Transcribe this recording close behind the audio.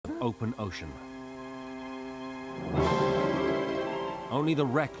open ocean. Only the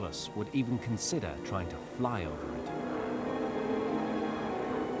reckless would even consider trying to fly over it.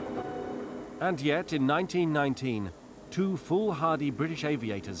 And yet, in 1919, two foolhardy British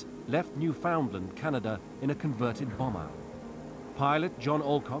aviators left Newfoundland, Canada, in a converted bomber. Pilot John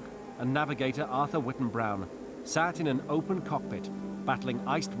Alcock and navigator Arthur Whitten Brown sat in an open cockpit, battling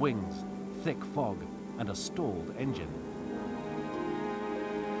iced wings, thick fog, and a stalled engine.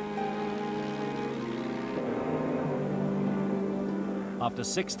 After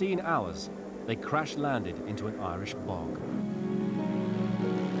 16 hours, they crash-landed into an Irish bog.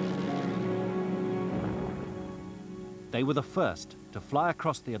 They were the first to fly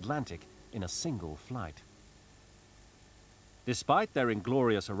across the Atlantic in a single flight. Despite their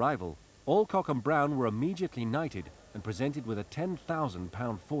inglorious arrival, Alcock and Brown were immediately knighted and presented with a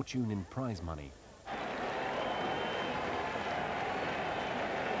 £10,000 fortune in prize money.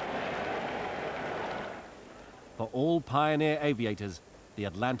 For all pioneer aviators, the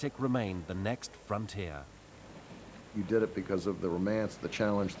Atlantic remained the next frontier. You did it because of the romance, the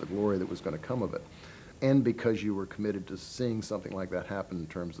challenge, the glory that was going to come of it, and because you were committed to seeing something like that happen in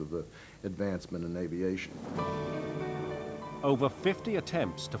terms of the advancement in aviation. Over 50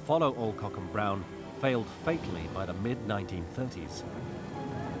 attempts to follow Alcock and Brown failed fatally by the mid-1930s.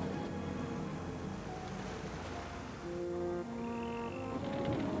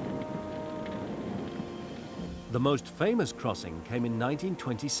 The most famous crossing came in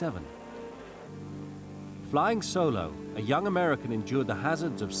 1927. Flying solo, a young American endured the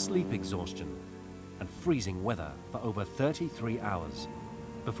hazards of sleep exhaustion and freezing weather for over 33 hours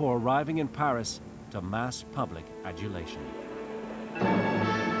before arriving in Paris to mass public adulation.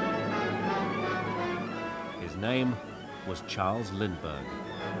 His name was Charles Lindbergh.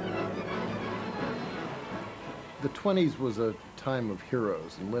 The 20s was a time of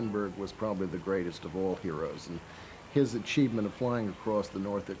heroes, and Lindbergh was probably the greatest of all heroes. And his achievement of flying across the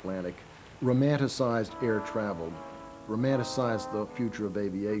North Atlantic romanticized air travel, romanticized the future of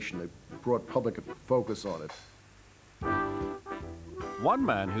aviation. It brought public focus on it. One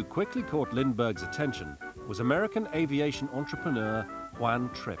man who quickly caught Lindbergh's attention was American aviation entrepreneur Juan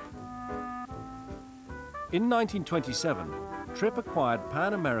Trippe. In 1927, Trippe acquired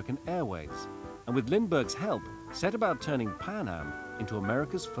Pan American Airways, and with Lindbergh's help, set about turning Pan Am into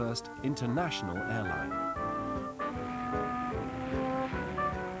America's first international airline.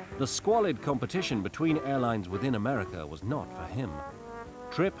 The squalid competition between airlines within America was not for him.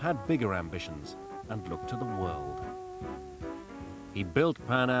 Trippe had bigger ambitions and looked to the world. He built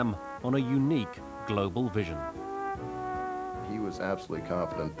Pan Am on a unique global vision. He was absolutely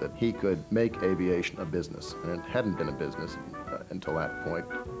confident that he could make aviation a business, and it hadn't been a business until that point.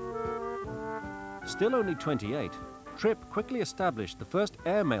 Still only 28, Trippe quickly established the first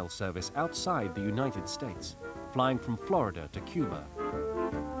airmail service outside the United States, flying from Florida to Cuba.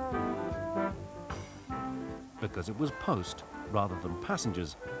 Because it was post, rather than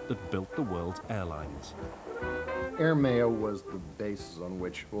passengers, that built the world's airlines. Airmail was the basis on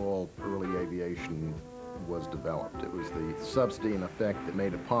which all early aviation was developed. It was the subsidy in effect that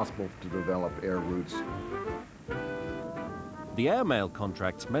made it possible to develop air routes. The airmail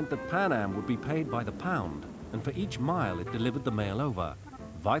contracts meant that Pan Am would be paid by the pound, and for each mile it delivered the mail over.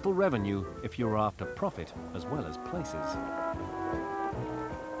 Vital revenue if you were after profit as well as places.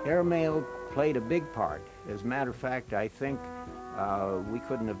 Airmail played a big part. As a matter of fact, I think we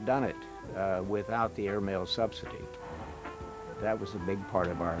couldn't have done it without the airmail subsidy. That was a big part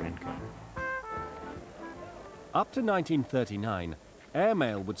of our income. Up to 1939,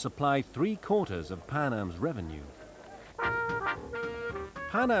 airmail would supply 3/4 of Pan Am's revenue.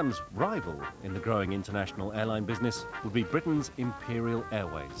 Pan Am's rival in the growing international airline business would be Britain's Imperial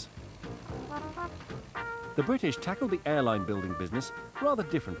Airways. The British tackled the airline building business rather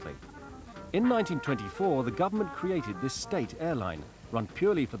differently. In 1924, the government created this state airline, run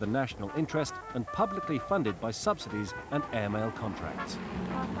purely for the national interest and publicly funded by subsidies and airmail contracts.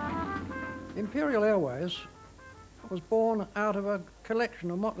 Imperial Airways was born out of a collection,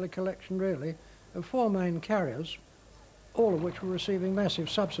 a motley collection really, of 4 main carriers, all of which were receiving massive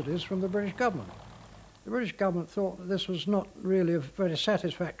subsidies from the British government. The British government thought that this was not really a very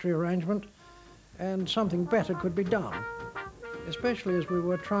satisfactory arrangement and something better could be done, especially as we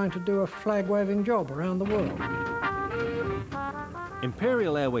were trying to do a flag-waving job around the world.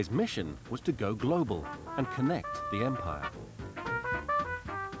 Imperial Airways' mission was to go global and connect the empire.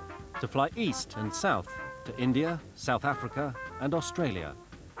 To fly east and south to India, South Africa and Australia,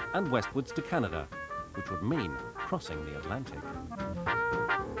 and westwards to Canada, which would mean crossing the Atlantic.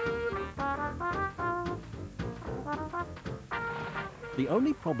 The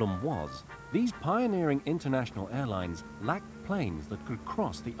only problem was, these pioneering international airlines lacked planes that could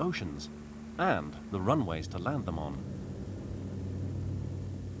cross the oceans and the runways to land them on.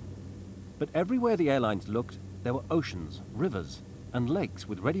 But everywhere the airlines looked, there were oceans, rivers, and lakes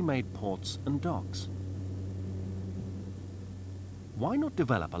with ready-made ports and docks. Why not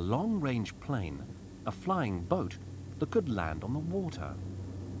develop a long-range plane, a flying boat, that could land on the water?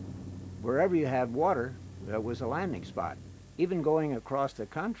 Wherever you had water, there was a landing spot. Even going across the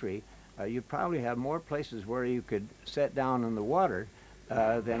country, you'd probably have more places where you could set down in the water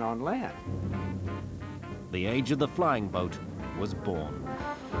than on land. The age of the flying boat was born.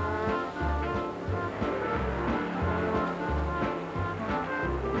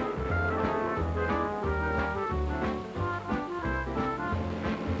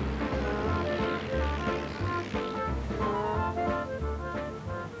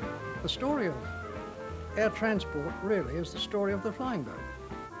 The story of air transport really is the story of the flying boat.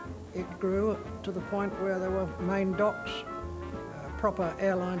 It grew to the point where there were main docks, proper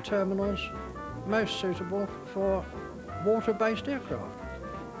airline terminals, most suitable for water-based aircraft.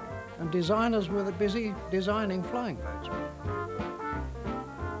 And designers were busy designing flying boats.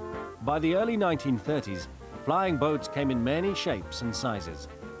 By the early 1930s, flying boats came in many shapes and sizes,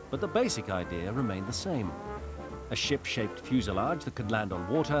 but the basic idea remained the same. A ship-shaped fuselage that could land on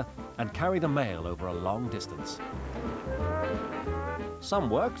water and carry the mail over a long distance. Some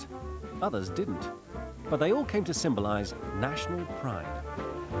worked, others didn't, but they all came to symbolize national pride.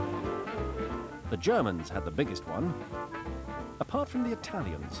 The Germans had the biggest one, apart from the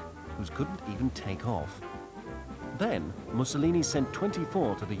Italians, whose couldn't even take off. Then, Mussolini sent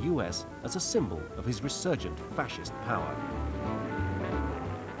 24 to the US as a symbol of his resurgent fascist power.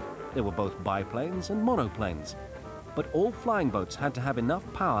 There were both biplanes and monoplanes, but all flying boats had to have enough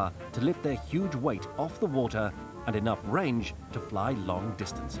power to lift their huge weight off the water and enough range to fly long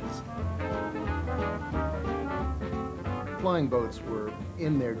distances. Flying boats were,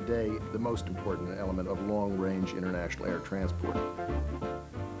 in their day, the most important element of long-range international air transport.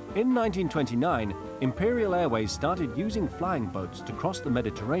 In 1929, Imperial Airways started using flying boats to cross the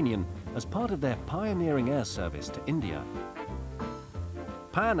Mediterranean as part of their pioneering air service to India.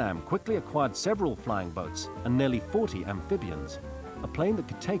 Pan Am quickly acquired several flying boats and nearly 40 amphibians, a plane that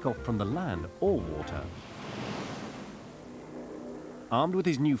could take off from the land or water. Armed with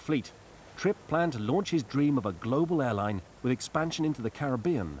his new fleet, Tripp planned to launch his dream of a global airline with expansion into the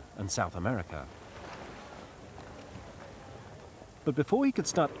Caribbean and South America. But before he could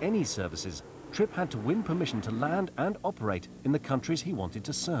start any services, Tripp had to win permission to land and operate in the countries he wanted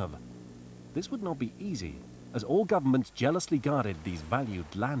to serve. This would not be easy, as all governments jealously guarded these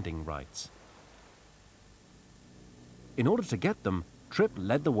valued landing rights. In order to get them, Tripp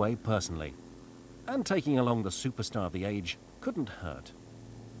led the way personally, and taking along the superstar of the age couldn't hurt.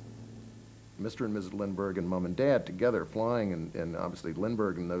 Mr. and Mrs. Lindbergh and Mom and Dad together flying, and obviously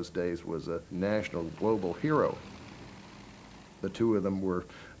Lindbergh in those days was a national global hero. The two of them were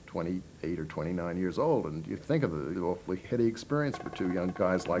 28 or 29 years old, and you think of the awfully heady experience for two young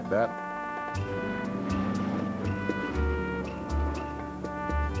guys like that.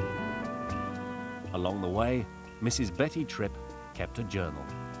 Along the way, Mrs. Betty Tripp kept a journal.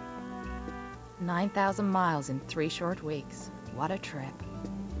 9,000 miles in 3 short weeks. What a trip.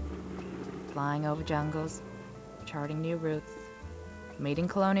 Flying over jungles, charting new routes, meeting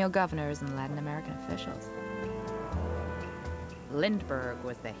colonial governors and Latin American officials. Lindbergh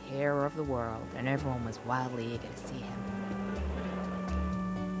was the hero of the world, and everyone was wildly eager to see him.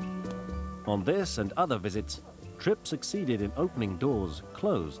 On this and other visits, Tripp succeeded in opening doors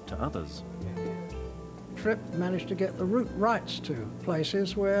closed to others. Tripp managed to get the route rights to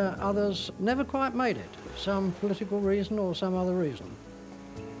places where others never quite made it, some political reason or some other reason.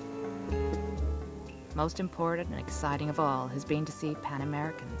 Most important and exciting of all has been to see Pan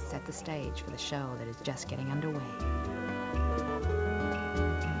Americans set the stage for the show that is just getting underway.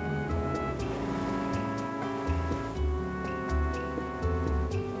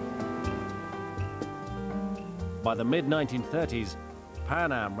 By the mid-1930s,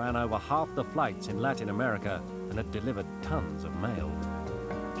 Pan Am ran over half the flights in Latin America and had delivered tons of mail.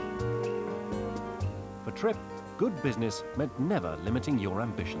 For Tripp, good business meant never limiting your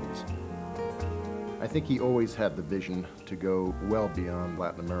ambitions. I think he always had the vision to go well beyond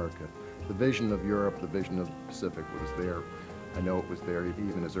Latin America. The vision of Europe, the vision of the Pacific was there. I know it was there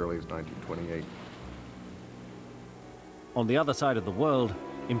even as early as 1928. On the other side of the world,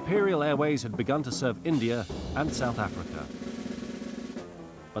 Imperial Airways had begun to serve India and South Africa.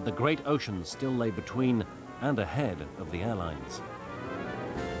 But the great ocean still lay between and ahead of the airlines.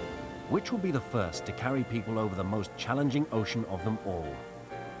 which will be the first to carry people over the most challenging ocean of them all?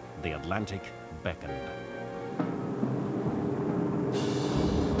 The Atlantic beckoned.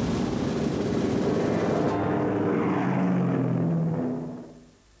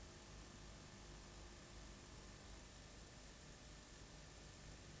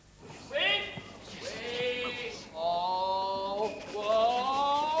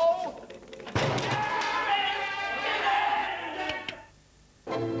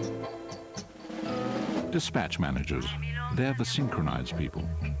 Dispatch managers, they're the synchronized people.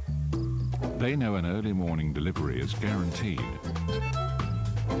 They know an early morning delivery is guaranteed.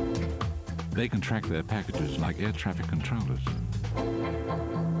 They can track their packages like air traffic controllers.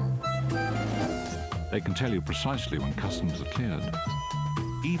 They can tell you precisely when customs are cleared,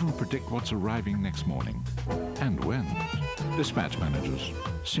 even predict what's arriving next morning, and when. Dispatch managers,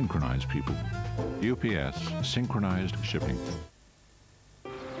 synchronized people. UPS, Synchronized Shipping.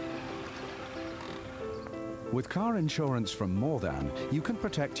 With car insurance from More Than, you can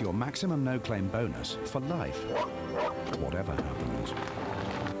protect your maximum no-claim bonus for life, whatever happens.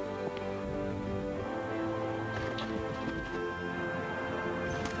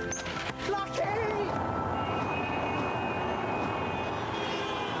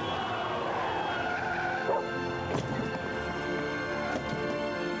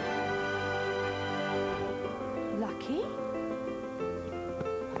 Lucky?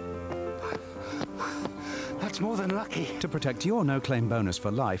 That's more than lucky. To protect your no-claim bonus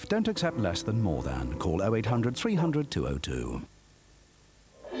for life, don't accept less than More Than. Call 0800 300 202.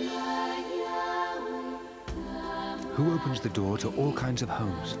 Who opens the door to all kinds of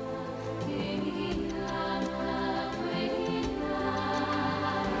homes?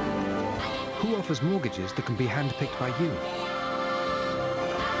 Who offers mortgages that can be hand-picked by you?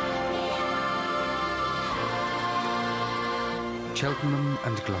 Cheltenham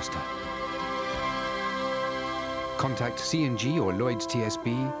and Gloucester. Contact C&G or Lloyds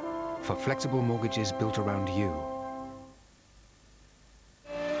TSB for flexible mortgages built around you.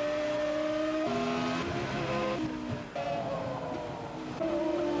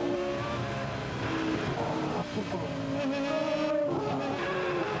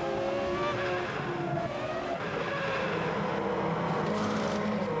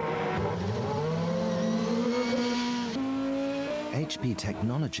 HB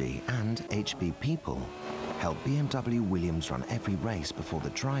technology and HB people help BMW Williams run every race before the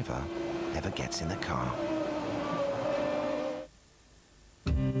driver ever gets in the car.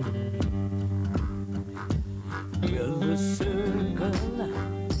 Will the circle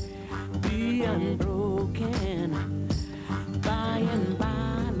be unbroken? By and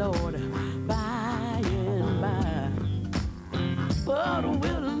by, Lord, by and by. But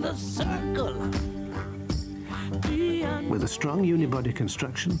will the circle be unbroken? With a strong unibody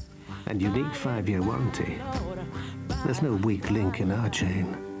construction and unique 5-year warranty, there's no weak link in our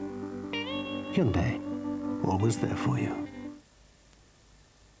chain. Hyundai, always there for you.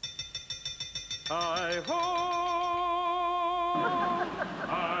 Hi-ho!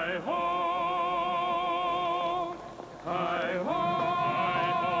 Hi-ho! Hi-ho!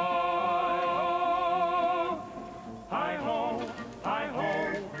 Hi-ho! Hi-ho!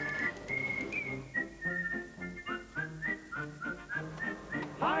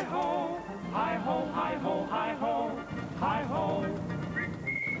 Hi-ho! Hi-ho! Hi-ho! Hi-ho! Hi-ho!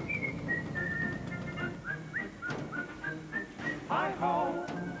 Hi-ho!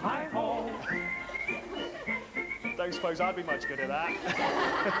 Hi-ho! Don't suppose I'd be much good at that.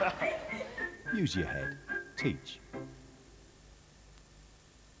 Use your head. Teach.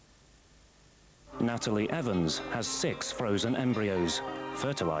 Natalie Evans has 6 frozen embryos,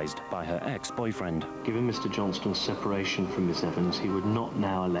 fertilized by her ex-boyfriend. Given Mr. Johnston's separation from Miss Evans, he would not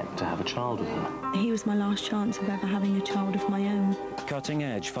now elect to have a child with her. He was my last chance of ever having a child of my own. Cutting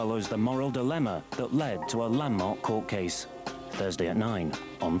Edge follows the moral dilemma that led to a landmark court case. Thursday at 9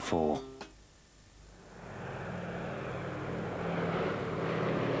 on 4.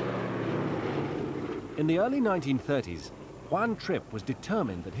 In the early 1930s, Juan Trippe was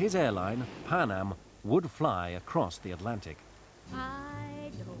determined that his airline, Pan Am, would fly across the Atlantic.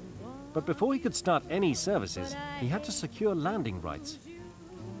 But before he could start any services, he had to secure landing rights.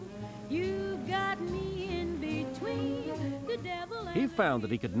 He found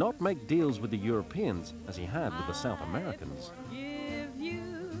that he could not make deals with the Europeans as he had with the South Americans.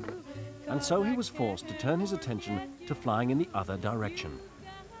 And so he was forced to turn his attention to flying in the other direction,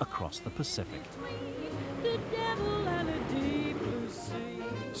 across the Pacific.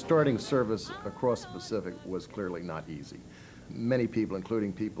 Starting service across the Pacific was clearly not easy. Many people,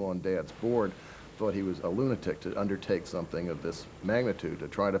 including people on Dad's board, thought he was a lunatic to undertake something of this magnitude, to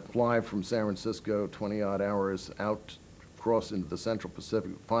try to fly from San Francisco 20-odd hours out, cross into the Central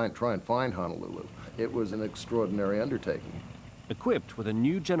Pacific, try and find Honolulu. It was an extraordinary undertaking. Equipped with a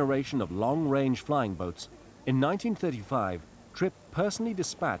new generation of long-range flying boats, in 1935, Tripp personally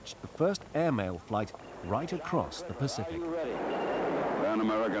dispatched the first airmail flight right across the Pacific. Pan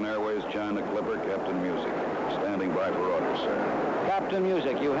American Airways China Clipper, Captain Music. Standing by for orders, sir. Captain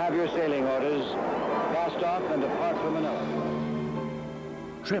Music, you have your sailing orders. Cast off and depart for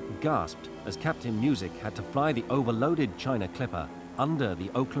Manila. Tripp gasped as Captain Music had to fly the overloaded China Clipper under the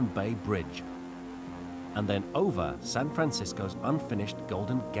Oakland Bay Bridge, and then over San Francisco's unfinished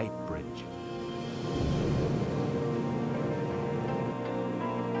Golden Gate Bridge.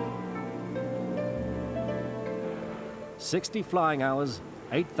 "60 flying hours,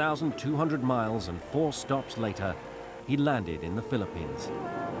 8,200 miles, and 4 stops later, he landed in the Philippines.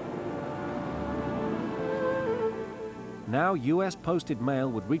 Now US posted mail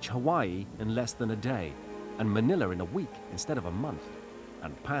would reach Hawaii in less than a day, and Manila in a week instead of a month,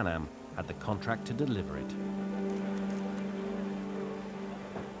 and Pan Am had the contract to deliver it.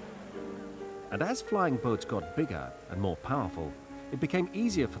 And as flying boats got bigger and more powerful, it became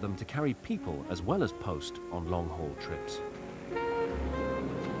easier for them to carry people as well as post on long-haul trips.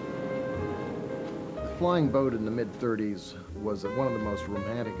 The flying boat in the mid-30s was one of the most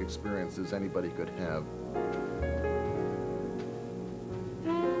romantic experiences anybody could have.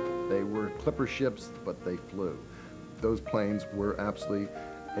 They were clipper ships, but they flew. Those planes were absolutely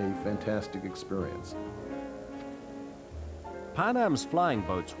a fantastic experience. Pan Am's flying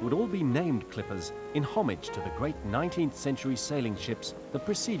boats would all be named clippers in homage to the great 19th century sailing ships that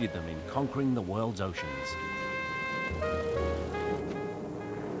preceded them in conquering the world's oceans.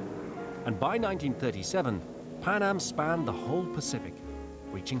 And by 1937, Pan Am spanned the whole Pacific,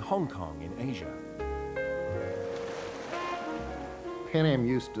 reaching Hong Kong in Asia. Pan Am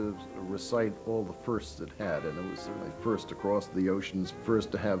used to recite all the firsts it had, and it was certainly first to cross the oceans,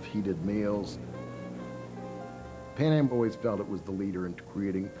 first to have heated meals. Pan Am always felt it was the leader in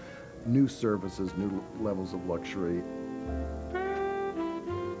creating new services, new levels of luxury.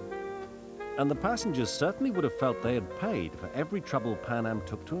 And the passengers certainly would have felt they had paid for every trouble Pan Am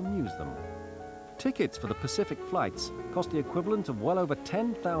took to amuse them. Tickets for the Pacific flights cost the equivalent of well over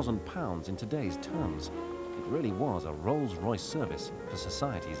 £10,000 in today's terms. It really was a Rolls-Royce service for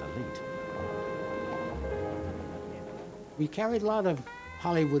society's elite. We carried a lot of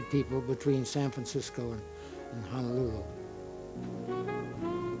Hollywood people between San Francisco and Honolulu.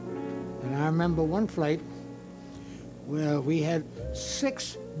 And I remember one flight where we had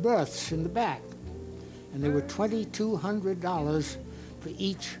 6 berths in the back, and they were $2,200 for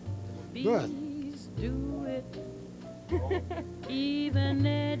each berth. Please do it. Even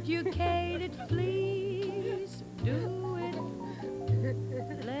educated fleas do it.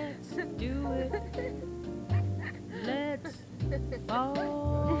 Let's do it. Let's fall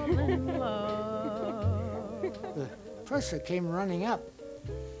in love. The purser came running up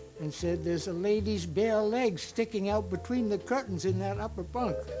and said, "There's a lady's bare legs sticking out between the curtains in that upper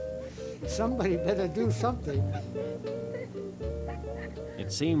bunk. Somebody better do something."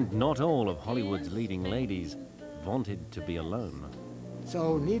 It seemed not all of Hollywood's leading ladies wanted to be alone.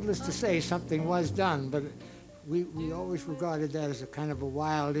 So needless to say, something was done, but we always regarded that as a kind of a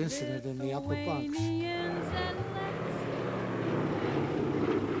wild incident in the upper bunks.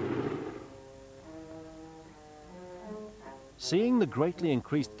 Seeing the greatly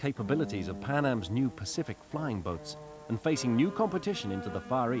increased capabilities of Pan Am's new Pacific flying boats and facing new competition into the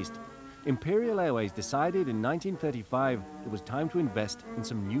Far East, Imperial Airways decided in 1935 it was time to invest in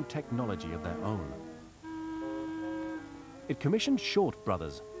some new technology of their own. It commissioned Short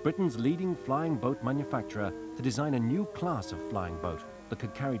Brothers, Britain's leading flying boat manufacturer, to design a new class of flying boat that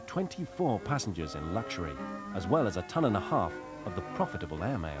could carry 24 passengers in luxury, as well as 1.5 tons of the profitable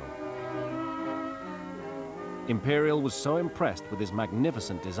airmail. Imperial was so impressed with his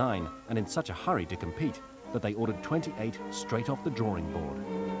magnificent design and in such a hurry to compete that they ordered 28 straight off the drawing board.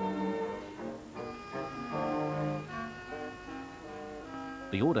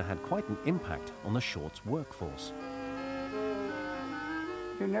 The order had quite an impact on the Shorts' workforce.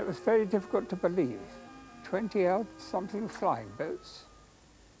 You know, it was very difficult to believe. 20-odd something flying boats,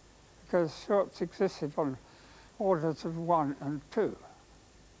 because Shorts existed on orders of 1 and 2.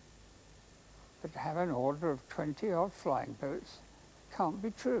 But to have an order of 20-odd flying boats can't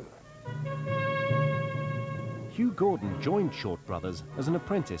be true. Hugh Gordon joined Short Brothers as an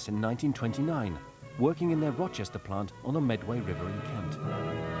apprentice in 1929, working in their Rochester plant on the Medway River in Kent.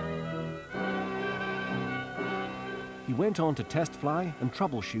 He went on to test fly and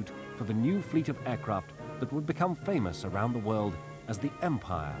troubleshoot of a new fleet of aircraft that would become famous around the world as the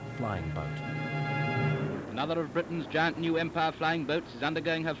Empire flying boat. Another of Britain's giant new Empire flying boats is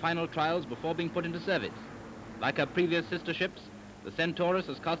undergoing her final trials before being put into service. Like her previous sister ships, the Centaurus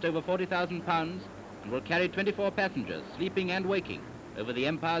has cost over £40,000 and will carry 24 passengers, sleeping and waking, over the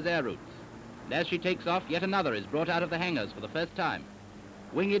Empire's air routes. And as she takes off, yet another is brought out of the hangars for the first time.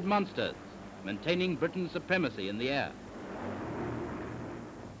 Winged monsters, maintaining Britain's supremacy in the air.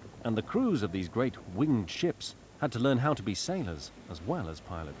 And the crews of these great winged ships had to learn how to be sailors as well as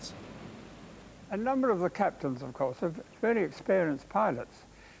pilots. A number of the captains, of course, are very experienced pilots,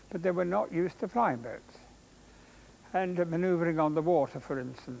 but they were not used to flying boats. And manoeuvring on the water, for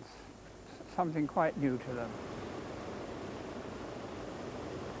instance, something quite new to them.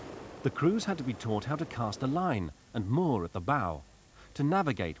 The crews had to be taught how to cast a line and moor at the bow, to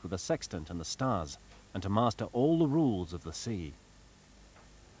navigate with the sextant and the stars, and to master all the rules of the sea.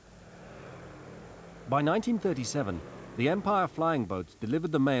 By 1937, the Empire flying boats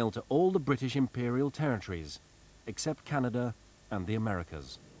delivered the mail to all the British imperial territories, except Canada and the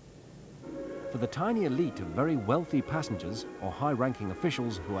Americas. For the tiny elite of very wealthy passengers or high-ranking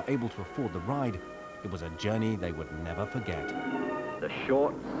officials who were able to afford the ride, it was a journey they would never forget. The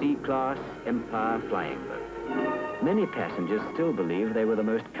short C-class Empire flying boat. Many passengers still believe they were the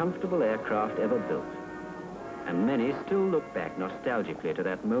most comfortable aircraft ever built. And many still look back nostalgically to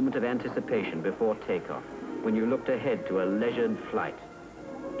that moment of anticipation before takeoff, when you looked ahead to a leisured flight,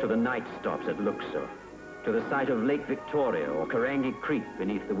 to the night stops at Luxor, to the sight of Lake Victoria or Karangi Creek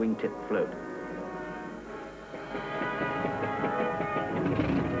beneath the wingtip float.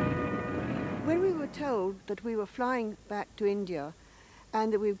 When we were told that we were flying back to India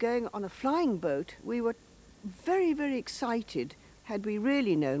and that we were going on a flying boat, we were very, very excited. Had we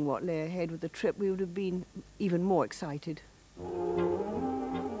really known what lay ahead with the trip, we would have been even more excited.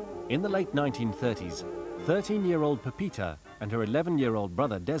 In the late 1930s, 13-year-old Pepita and her 11-year-old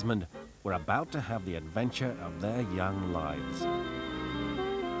brother Desmond were about to have the adventure of their young lives.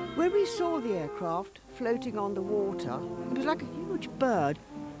 When we saw the aircraft floating on the water, it was like a huge bird,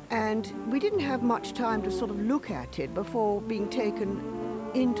 and we didn't have much time to sort of look at it before being taken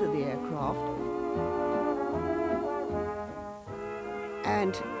into the aircraft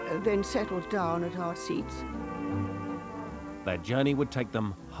and then settled down at our seats. Their journey would take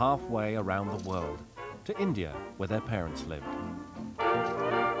them halfway around the world, to India, where their parents lived.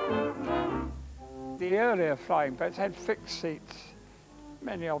 The earlier flying boats had fixed seats,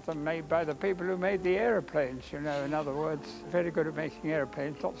 many of them made by the people who made the aeroplanes, you know, in other words, very good at making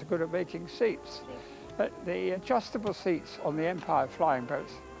aeroplanes, not so good at making seats. But the adjustable seats on the Empire flying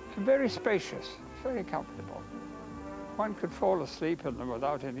boats are very spacious, very comfortable. One could fall asleep in them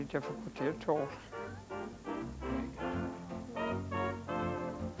without any difficulty at all.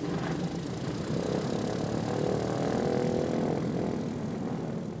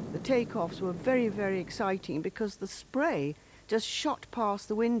 The takeoffs were very, very exciting because the spray just shot past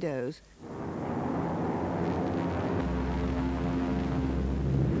the windows.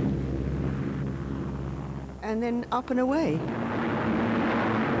 And then up and away.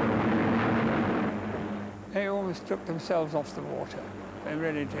 They almost took themselves off the water. They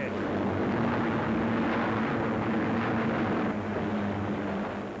really did.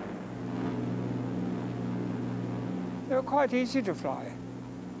 They were quite easy to fly,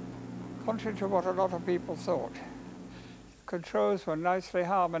 contrary to what a lot of people thought. The controls were nicely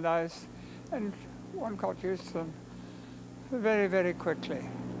harmonized, and one got used to them very, very quickly.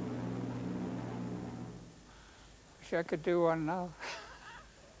 Wish I could do one now.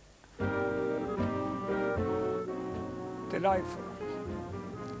 Delightful.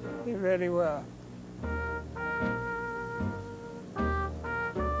 They really were.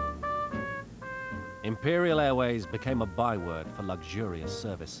 Imperial Airways became a byword for luxurious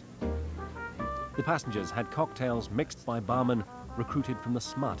service. The passengers had cocktails mixed by barmen recruited from the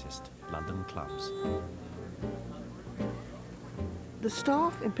smartest London clubs. The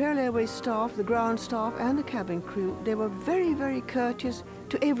staff, Imperial Airways staff, the ground staff and the cabin crew, they were very, very courteous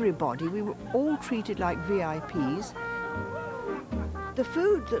to everybody. We were all treated like VIPs. The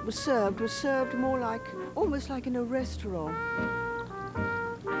food that was served more like, almost like in a restaurant.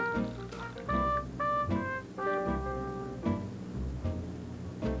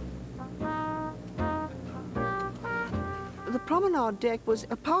 The promenade deck was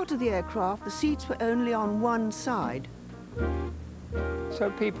a part of the aircraft. The seats were only on one side.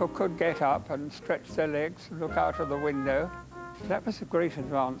 So people could get up and stretch their legs and look out of the window. That was a great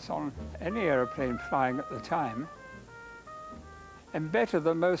advance on any aeroplane flying at the time, and better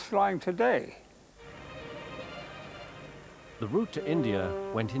than most flying today. The route to India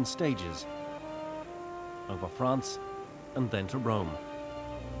went in stages, over France and then to Rome.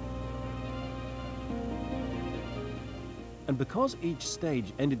 And because each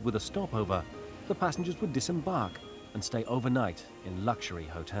stage ended with a stopover, the passengers would disembark and stay overnight in luxury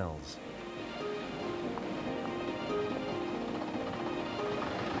hotels.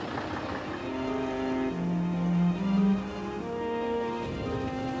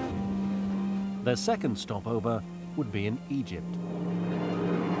 Their second stopover would be in Egypt.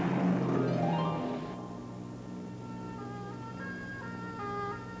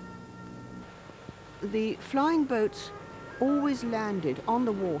 The flying boats always landed on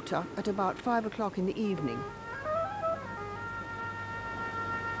the water at about 5 o'clock in the evening.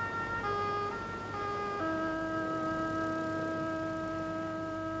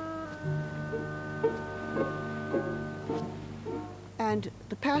 And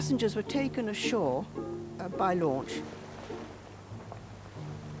the passengers were taken ashore by launch.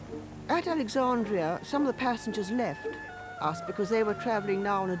 At Alexandria, some of the passengers left us because they were traveling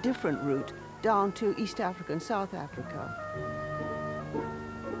now on a different route down to East Africa and South Africa.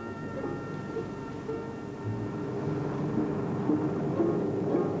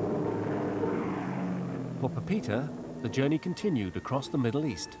 For Pepita, the journey continued across the Middle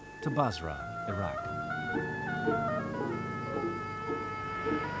East to Basra, Iraq.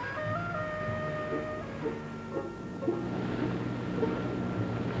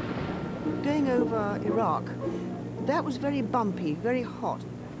 Going over Iraq, that was very bumpy, very hot.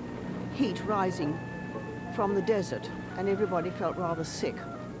 Heat rising from the desert, and everybody felt rather sick.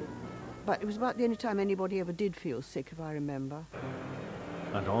 But it was about the only time anybody ever did feel sick, if I remember.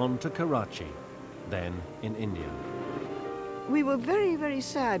 And on to Karachi, then in India. We were very, very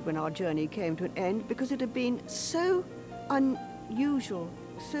sad when our journey came to an end because it had been so unusual,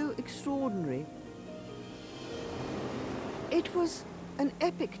 so extraordinary. It was an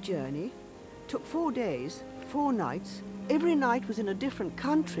epic journey. Took 4 days, 4 nights. Every night was in a different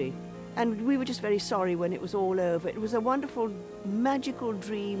country. And we were just very sorry when it was all over. It was a wonderful, magical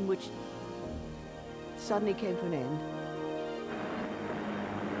dream which suddenly came to an end.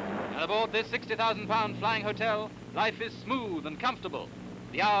 And aboard this £60,000 flying hotel, life is smooth and comfortable.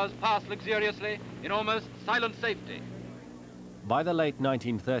 The hours pass luxuriously in almost silent safety. By the late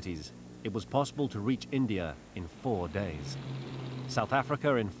 1930s, it was possible to reach India in 4 days, South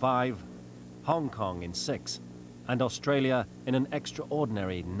Africa in 5, Hong Kong in 6, and Australia in an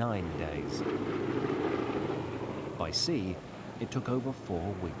extraordinary 9 days. By sea, it took over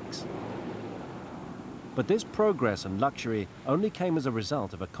 4 weeks. But this progress and luxury only came as a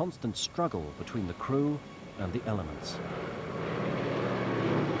result of a constant struggle between the crew and the elements.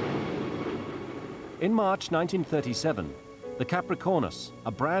 In March 1937, the Capricornus,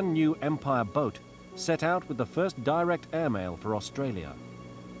 a brand new Empire boat, set out with the first direct airmail for Australia.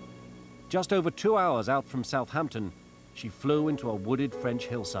 Just over 2 hours out from Southampton, she flew into a wooded French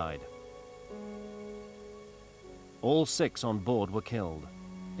hillside. All 6 on board were killed,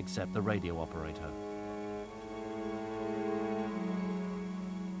 except the radio operator.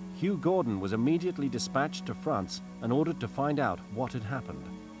 Hugh Gordon was immediately dispatched to France and ordered to find out what had happened.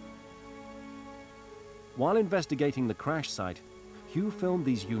 While investigating the crash site, Hugh filmed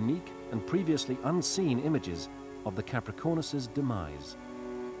these unique and previously unseen images of the Capricornus's demise.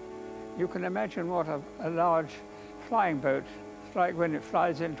 You can imagine what a large flying boat is like when it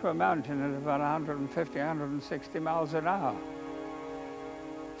flies into a mountain at about 150, 160 miles an hour.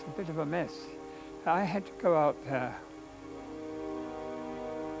 It's a bit of a mess. I had to go out there.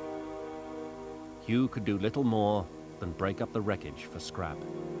 Hugh could do little more than break up the wreckage for scrap.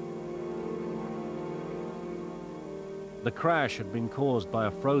 The crash had been caused by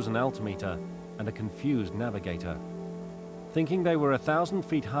a frozen altimeter and a confused navigator. Thinking they were 1,000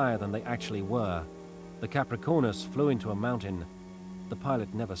 feet higher than they actually were, the Capricornus flew into a mountain the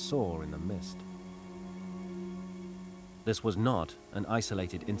pilot never saw in the mist. This was not an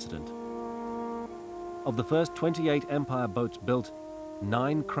isolated incident. Of the first 28 Empire boats built,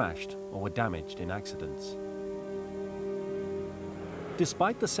 9 crashed or were damaged in accidents.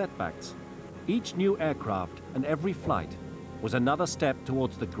 Despite the setbacks, each new aircraft and every flight was another step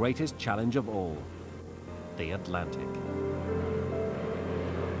towards the greatest challenge of all, the Atlantic.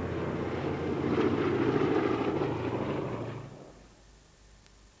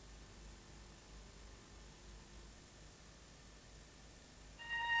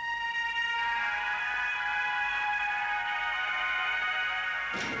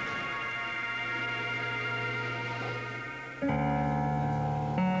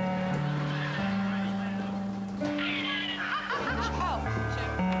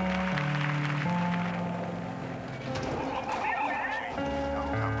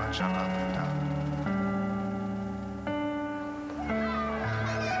 The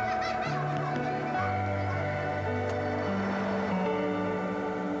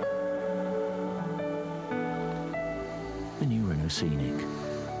new Renault Scenic.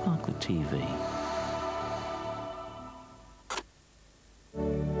 Park the TV.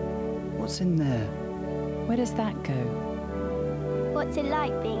 What's in there? Where does that go? What's it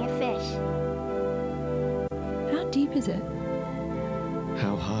like being a fish? How deep is it?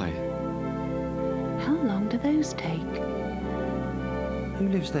 How high? How long do those take? Who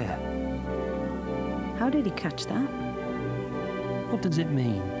lives there? How did he catch that? What does it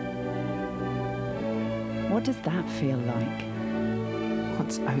mean? What does that feel like?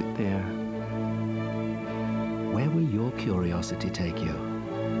 What's out there? Where will your curiosity take you?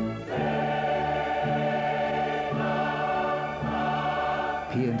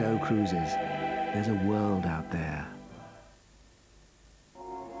 P&O Cruises. There's a world out there.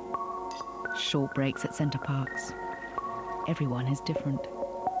 Short breaks at Centre Parcs. Everyone is different.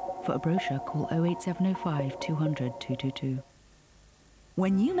 For a brochure, call 08705 200 222.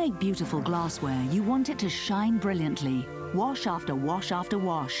 When you make beautiful glassware, you want it to shine brilliantly. Wash after wash after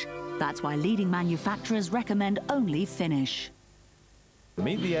wash. That's why leading manufacturers recommend only Finish.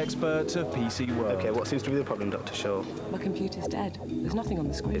 Meet the experts of PC World. Okay, what seems to be the problem, Dr. Shaw? My computer's dead. There's nothing on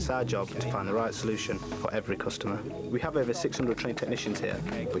the screen. It's our job to find the right solution for every customer. We have over 600 trained technicians here,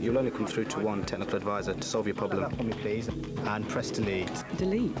 but you'll only come through to one technical advisor to solve your problem. For me, please, and press delete.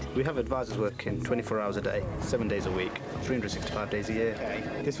 Delete? We have advisors working 24 hours a day, 7 days a week, 365 days a year.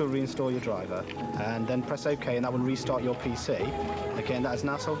 Okay. This will reinstall your driver, and then press OK, and that will restart your PC. Okay, and that has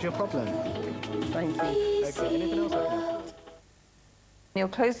now solved your problem. Thank you. Okay, anything else I can help? He'll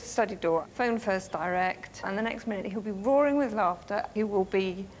close the study door, phone first direct, and the next minute he'll be roaring with laughter. He will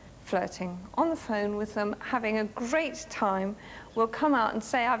be flirting on the phone with them, having a great time. We'll come out and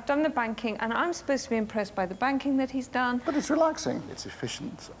say, I've done the banking, and I'm supposed to be impressed by the banking that he's done. But it's relaxing, it's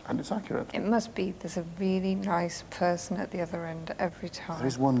efficient, and it's accurate. It must be there's a really nice person at the other end every time. There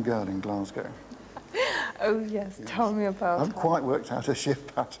is one girl in Glasgow. Oh, yes, tell me about her. I haven't quite worked out her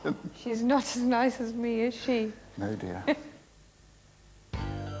shift pattern. She's not as nice as me, is she? No, dear.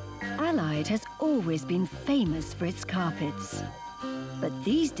 Allied has always been famous for its carpets. But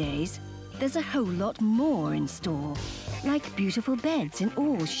these days, there's a whole lot more in store, like beautiful beds in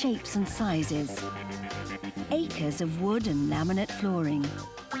all shapes and sizes, acres of wood and laminate flooring,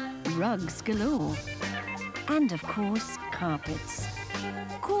 rugs galore, and of course, carpets.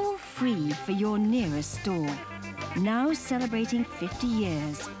 Call free for your nearest store. Now celebrating 50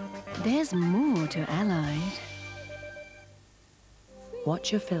 years. There's more to Allied.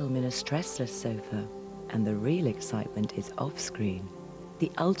 Watch a film in a stressless sofa, and the real excitement is off-screen.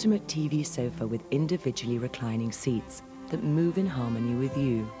 The ultimate TV sofa with individually reclining seats that move in harmony with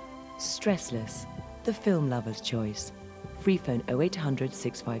you. Stressless, the film lover's choice. Free phone 0800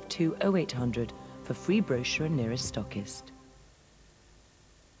 652 0800 for free brochure and nearest stockist.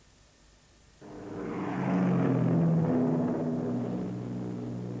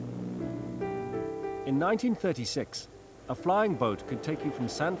 In 1936, a flying boat could take you from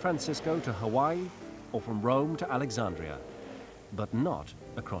San Francisco to Hawaii or from Rome to Alexandria, but not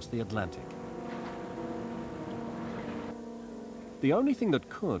across the Atlantic. The only thing that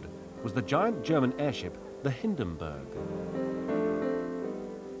could was the giant German airship, the Hindenburg.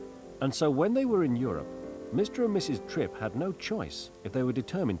 And so when they were in Europe, Mr. and Mrs. Tripp had no choice if they were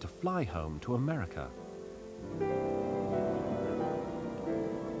determined to fly home to America.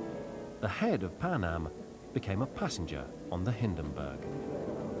 The head of Pan Am became a passenger on the Hindenburg.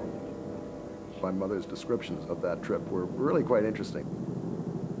 My mother's descriptions of that trip were really quite interesting.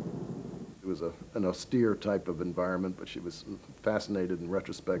 It was an austere type of environment, but she was fascinated in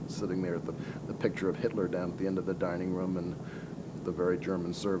retrospect, sitting there at the picture of Hitler down at the end of the dining room and the very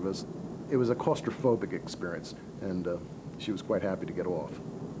German service. It was a claustrophobic experience, and she was quite happy to get off.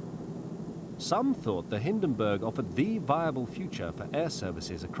 Some thought the Hindenburg offered the viable future for air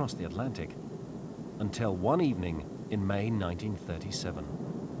services across the Atlantic, until one evening in May 1937.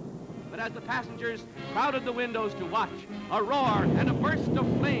 But as the passengers crowded the windows to watch, a roar and a burst of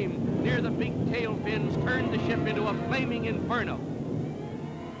flame near the big tail fins turned the ship into a flaming inferno.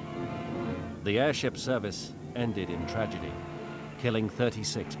 The airship service ended in tragedy, killing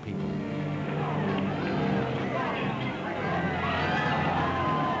 36 people.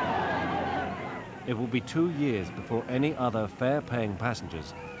 It will be 2 years before any other fare-paying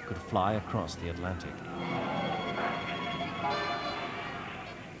passengers could fly across the Atlantic.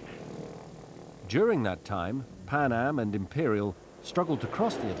 During that time, Pan Am and Imperial struggled to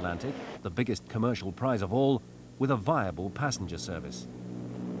cross the Atlantic, the biggest commercial prize of all, with a viable passenger service.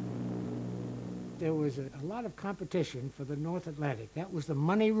 there was a lot of competition for the North Atlantic. That was the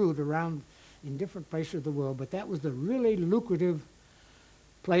money route around in different places of the world, but that was the really lucrative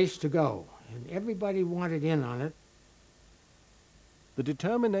place to go, and everybody wanted in on it. The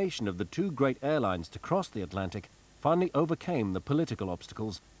determination of the two great airlines to cross the Atlantic finally overcame the political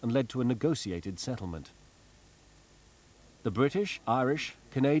obstacles and led to a negotiated settlement. The British, Irish,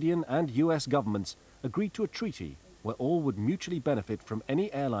 Canadian and US governments agreed to a treaty where all would mutually benefit from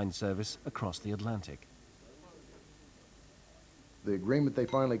any airline service across the Atlantic. The agreement they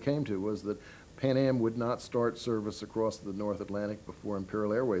finally came to was that Pan Am would not start service across the North Atlantic before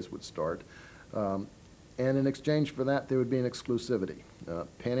Imperial Airways would start. And in exchange for that, there would be an exclusivity.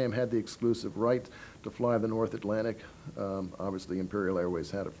 Pan Am had the exclusive right to fly the North Atlantic. Obviously, Imperial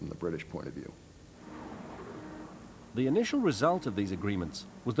Airways had it from the British point of view. The initial result of these agreements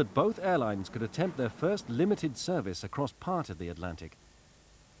was that both airlines could attempt their first limited service across part of the Atlantic,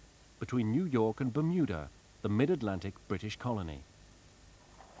 between New York and Bermuda, the mid-Atlantic British colony.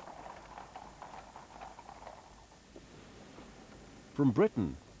 From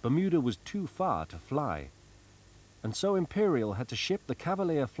Britain, Bermuda was too far to fly, and so Imperial had to ship the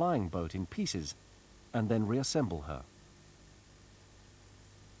Cavalier flying boat in pieces and then reassemble her.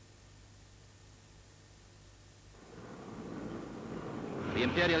 The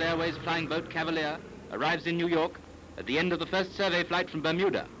Imperial Airways flying boat Cavalier arrives in New York at the end of the first survey flight from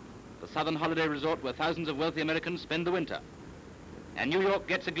Bermuda, the southern holiday resort where thousands of wealthy Americans spend the winter. And New York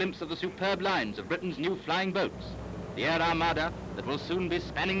gets a glimpse of the superb lines of Britain's new flying boats, the Air Armada that will soon be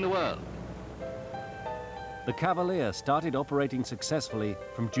spanning the world. The Cavalier started operating successfully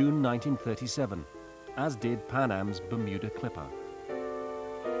from June 1937, as did Pan Am's Bermuda Clipper.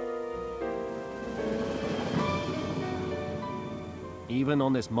 Even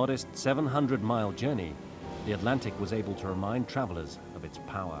on this modest 700-mile journey, the Atlantic was able to remind travelers of its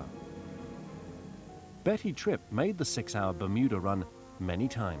power. Betty Tripp made the 6-hour Bermuda run many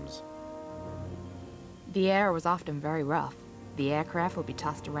times. The air was often very rough. The aircraft would be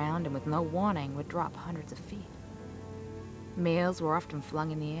tossed around and with no warning would drop hundreds of feet. Meals were often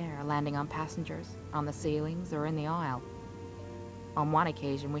flung in the air, landing on passengers, on the ceilings, or in the aisle. On one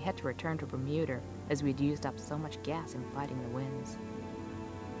occasion, we had to return to Bermuda as we'd used up so much gas in fighting the winds.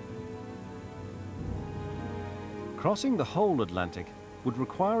 Crossing the whole Atlantic would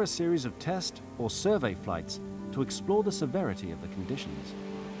require a series of test or survey flights to explore the severity of the conditions.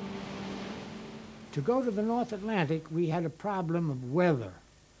 To go to the North Atlantic, we had a problem of weather.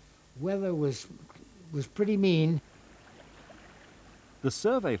 Weather was pretty mean. The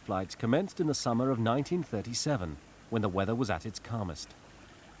survey flights commenced in the summer of 1937, when the weather was at its calmest.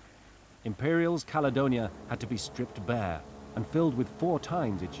 Imperial's Caledonia had to be stripped bare and filled with 4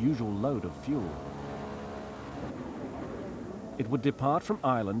 times its usual load of fuel. It would depart from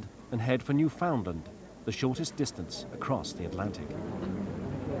Ireland and head for Newfoundland, the shortest distance across the Atlantic.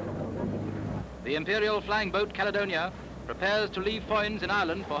 The Imperial flying boat Caledonia prepares to leave Foynes in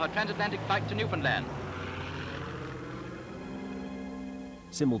Ireland for her transatlantic flight to Newfoundland.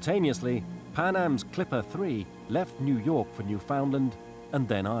 Simultaneously, Pan Am's Clipper 3 left New York for Newfoundland and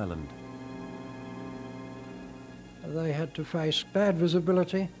then Ireland. They had to face bad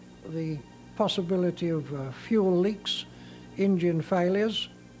visibility, the possibility of fuel leaks, engine failures.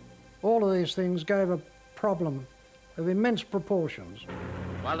 All of these things gave a problem of immense proportions.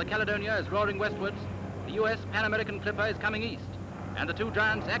 While the Caledonia is roaring westwards, the US Pan American Clipper is coming east, and the two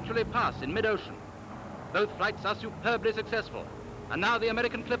giants actually pass in mid-ocean. Both flights are superbly successful, and now the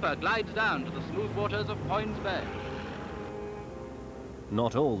American Clipper glides down to the smooth waters of Foynes Bay.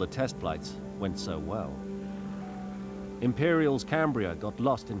 Not all the test flights went so well. Imperial's Cambria got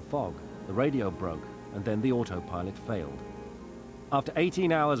lost in fog, the radio broke, and then the autopilot failed. After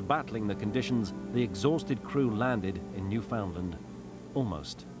 18 hours battling the conditions, the exhausted crew landed in Newfoundland,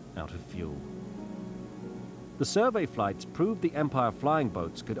 almost out of fuel. The survey flights proved the Empire flying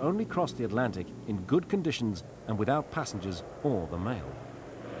boats could only cross the Atlantic in good conditions and without passengers or the mail.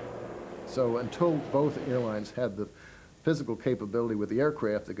 So until both airlines had the physical capability with the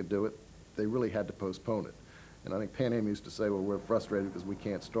aircraft that could do it, they really had to postpone it. And I think Pan Am used to say, well, we're frustrated because we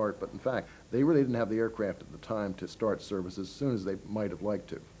can't start, but in fact, they really didn't have the aircraft at the time to start service as soon as they might have liked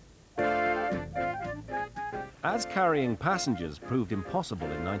to. As carrying passengers proved impossible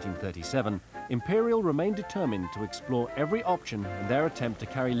in 1937, Imperial remained determined to explore every option in their attempt to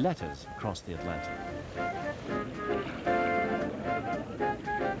carry letters across the Atlantic.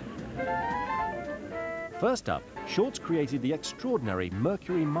 First up, Shorts created the extraordinary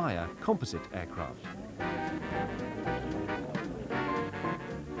Mercury Maya composite aircraft.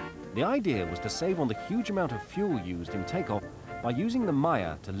 The idea was to save on the huge amount of fuel used in takeoff by using the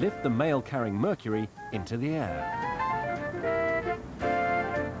mire to lift the mail carrying Mercury into the air.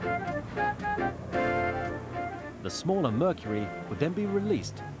 The smaller Mercury would then be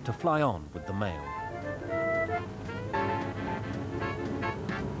released to fly on with the mail.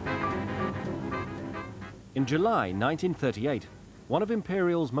 In July 1938, one of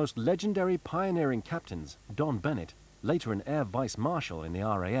Imperial's most legendary pioneering captains, Don Bennett, later an Air Vice Marshal in the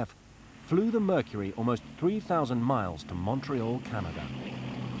RAF, flew the Mercury almost 3,000 miles to Montreal, Canada.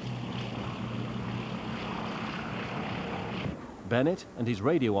 Bennett and his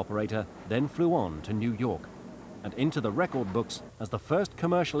radio operator then flew on to New York and into the record books as the first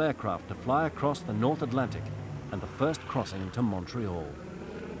commercial aircraft to fly across the North Atlantic and the first crossing to Montreal.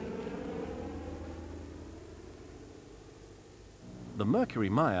 The Mercury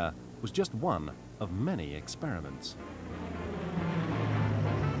Mire was just one of many experiments.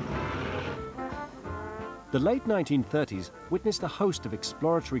 The late 1930s witnessed a host of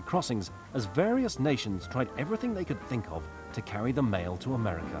exploratory crossings as various nations tried everything they could think of to carry the mail to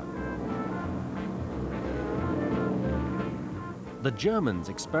America. The Germans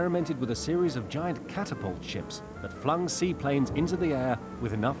experimented with a series of giant catapult ships that flung seaplanes into the air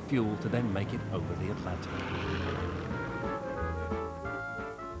with enough fuel to then make it over the Atlantic.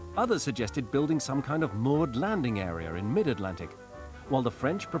 Others suggested building some kind of moored landing area in mid-Atlantic, while the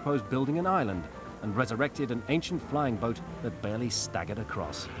French proposed building an island and resurrected an ancient flying boat that barely staggered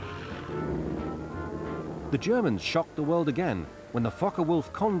across. The Germans shocked the world again when the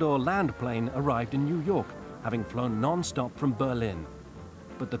Focke-Wulf Condor land plane arrived in New York, having flown non-stop from Berlin.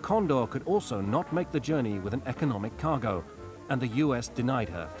 But the Condor could also not make the journey with an economic cargo, and the US denied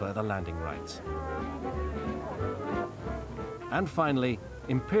her further landing rights. And finally,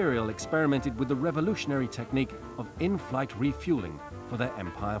 Imperial experimented with the revolutionary technique of in-flight refueling for their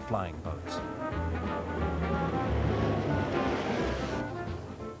Empire flying boats.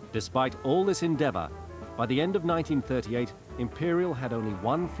 Despite all this endeavor, by the end of 1938, Imperial had only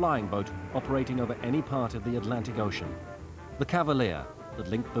one flying boat operating over any part of the Atlantic Ocean, the Cavalier, that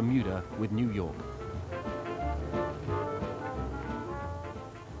linked Bermuda with New York.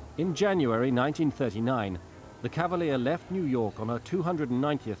 In January 1939, the Cavalier left New York on her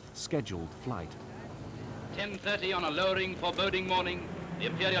 290th scheduled flight. 10:30 on a lowering, foreboding morning, the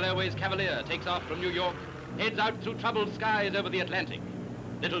Imperial Airways Cavalier takes off from New York, heads out through troubled skies over the Atlantic.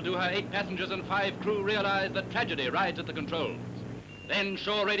 Little do her 8 passengers and 5 crew realize that tragedy rides at the controls. Then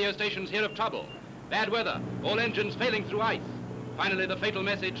shore radio stations hear of trouble, bad weather, all engines failing through ice. Finally, the fatal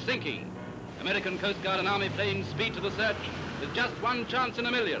message, sinking. American Coast Guard and Army planes speed to the search with just one chance in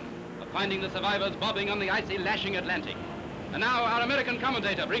a million of finding the survivors bobbing on the icy, lashing Atlantic. And now our American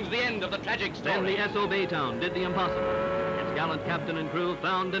commentator brings the end of the tragic story. Then the S.O. Baytown did the impossible. Its gallant captain and crew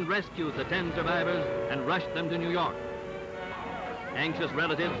found and rescued the 10 survivors and rushed them to New York. Anxious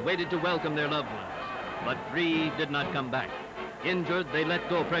relatives waited to welcome their loved ones, but 3 did not come back. Injured, they let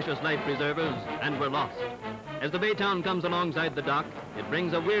go precious life preservers and were lost. As the Baytown comes alongside the dock, it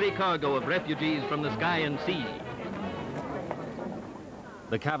brings a weary cargo of refugees from the sky and sea.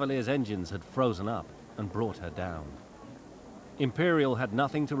 The Cavalier's engines had frozen up and brought her down. Imperial had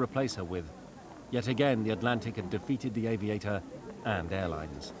nothing to replace her with. Yet again, the Atlantic had defeated the Aviator and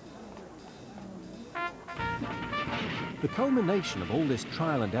airlines. The culmination of all this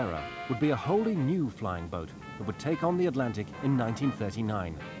trial and error would be a wholly new flying boat that would take on the Atlantic in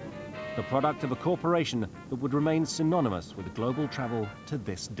 1939, the product of a corporation that would remain synonymous with global travel to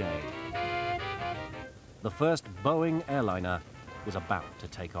this day. The first Boeing airliner was about to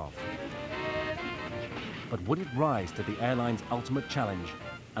take off. But would it rise to the airline's ultimate challenge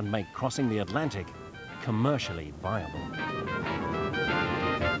and make crossing the Atlantic commercially viable?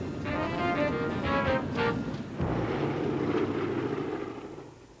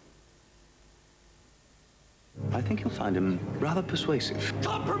 I think you'll find him rather persuasive.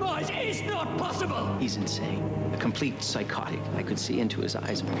 Compromise is not possible! He's insane. A complete psychotic. I could see into his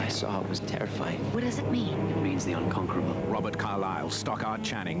eyes, and what I saw was terrifying. What does it mean? It means the unconquerable. Robert Carlyle, Stockard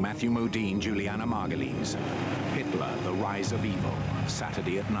Channing, Matthew Modine, Juliana Margulies. Hitler, The Rise of Evil.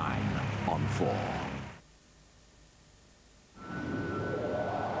 Saturday at 9 on 4.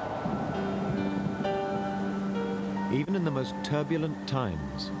 Even in the most turbulent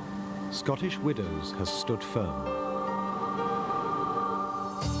times, Scottish Widows has stood firm,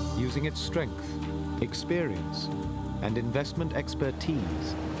 using its strength, experience, and investment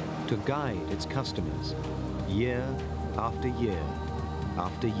expertise to guide its customers year after year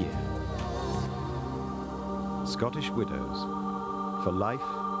after year. Scottish Widows, for life,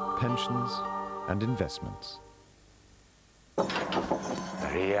 pensions, and investments.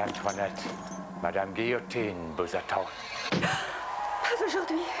 Marie Antoinette, Madame Guillotine Beauxaton. pas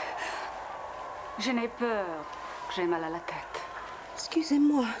aujourd'hui. Je n'ai peur. J'ai mal à la tête.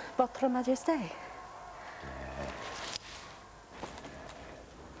 Excusez-moi, Votre Majesté.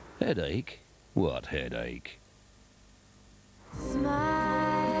 Headache? What headache? Smile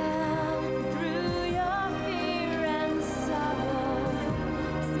through your fear and sorrow.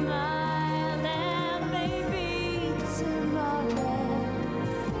 Smile and maybe tomorrow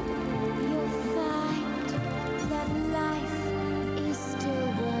you'll find that life is still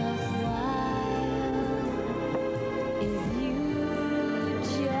worthwhile if you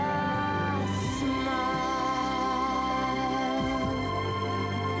just smile.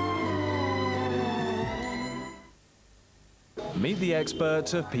 Meet the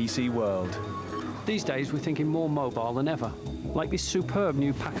experts of PC World. These days, we're thinking more mobile than ever, like this superb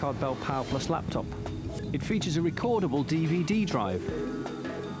new Packard Bell Power Plus laptop. It features a recordable DVD drive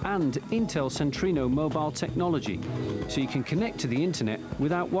and Intel Centrino mobile technology, so you can connect to the internet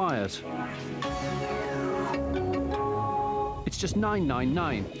without wires. It's just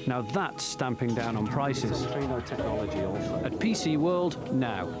 $999. Now that's stamping down on prices. Centrino technology also. At PC World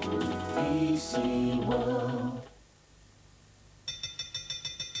now. PC World.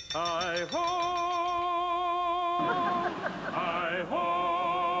 Hi-ho! Hi-ho!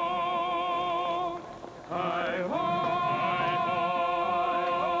 Hi-ho! Hi-ho!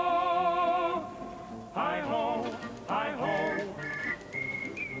 Hi-ho!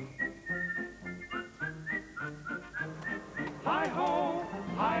 Hi-ho!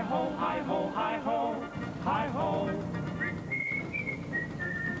 Hi-ho! Hi-ho! Hi-ho! Hi-ho!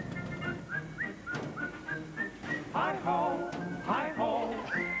 Hi-ho! Hi-ho!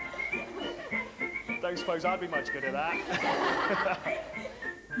 Don't suppose I'd be much good at that.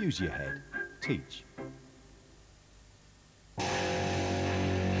 Use your head. Teach.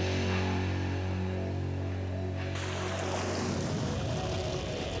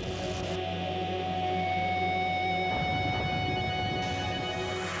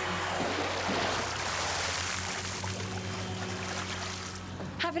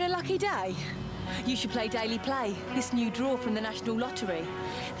 Having a lucky day? You should play Daily Play, this new draw from the National Lottery.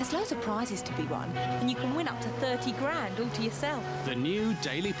 There's loads of prizes to be won, and you can win up to 30 grand all to yourself. The new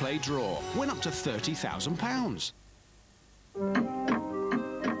Daily Play draw. Win up to £30,000.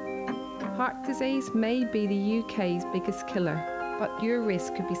 Heart disease may be the UK's biggest killer, but your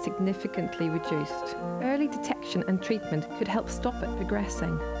risk could be significantly reduced. Early detection and treatment could help stop it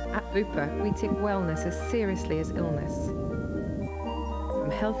progressing. At Bupa, we take wellness as seriously as illness.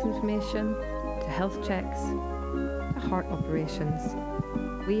 From health information to health checks to heart operations,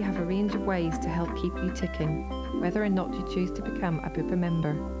 we have a range of ways to help keep you ticking, whether or not you choose to become a Bupa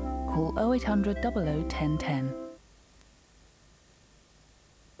member. Call 0800 00 1010.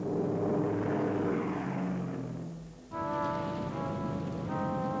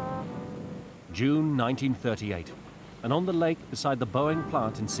 June 1938, and on the lake beside the Boeing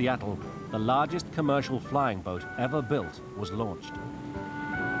plant in Seattle, the largest commercial flying boat ever built was launched.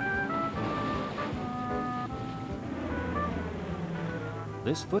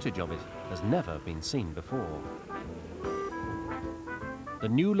 This footage of it has never been seen before. The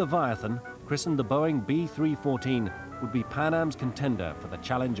new Leviathan, christened the Boeing B-314, would be Pan Am's contender for the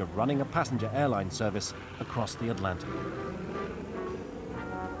challenge of running a passenger airline service across the Atlantic.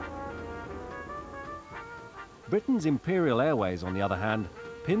 Britain's Imperial Airways, on the other hand,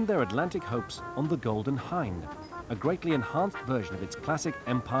 pinned their Atlantic hopes on the Golden Hind, a greatly enhanced version of its classic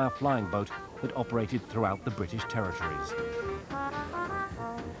Empire flying boat that operated throughout the British territories.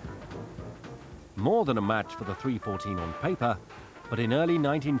 More than a match for the 314 on paper, but in early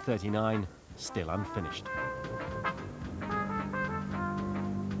 1939, still unfinished.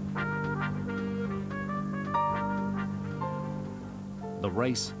 The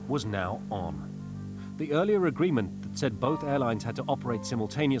race was now on. The earlier agreement that said both airlines had to operate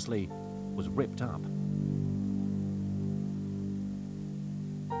simultaneously was ripped up.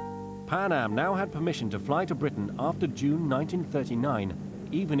 Pan Am now had permission to fly to Britain after June 1939,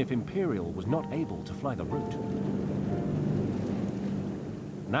 even if Imperial was not able to fly the route.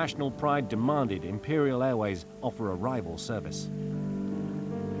 National pride demanded Imperial Airways offer a rival service.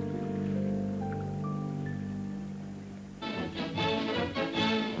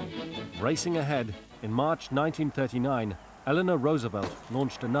 Racing ahead, in March 1939, Eleanor Roosevelt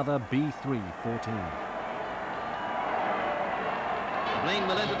launched another B-314. Flying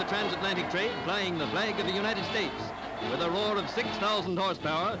the lead of the transatlantic trade, flying the flag of the United States. With a roar of 6,000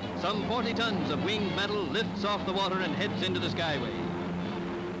 horsepower, some 40 tons of winged metal lifts off the water and heads into the skyway.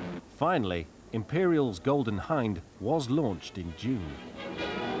 Finally, Imperial's Golden Hind was launched in June.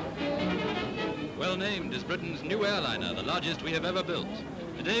 well named is Britain's new airliner, the largest we have ever built.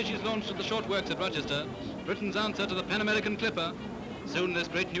 Today she's launched at the Short Works at Rochester, Britain's answer to the Pan American Clipper. Soon this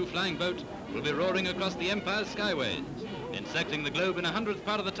great new flying boat will be roaring across the Empire's skyways, intersecting the globe in 100th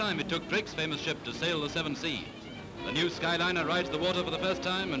part of the time it took Drake's famous ship to sail the seven seas. The new Skyliner rides the water for the first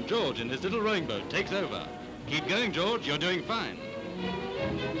time, and George in his little rowing boat takes over. Keep going, George, you're doing fine.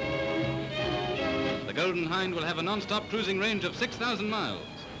 The Golden Hind will have a non-stop cruising range of 6,000 miles,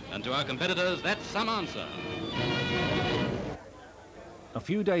 and to our competitors, that's some answer. A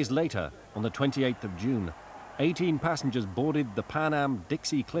few days later, on the 28th of June, 18 passengers boarded the Pan Am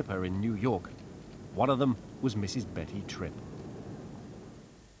Dixie Clipper in New York. One of them was Mrs. Betty Tripp.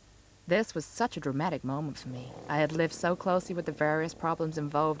 This was such a dramatic moment for me. I had lived so closely with the various problems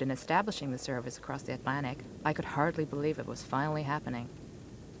involved in establishing the service across the Atlantic, I could hardly believe it was finally happening.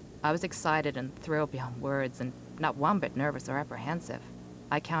 I was excited and thrilled beyond words, and not one bit nervous or apprehensive.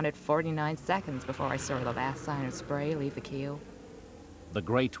 I counted 49 seconds before I saw the last sign of spray leave the keel. The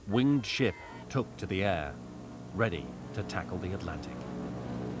great winged ship took to the air, ready to tackle the Atlantic.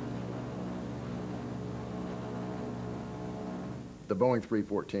 The Boeing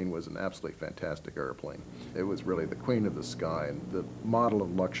 314 was an absolutely fantastic airplane. It was really the queen of the sky and the model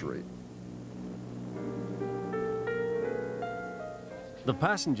of luxury. The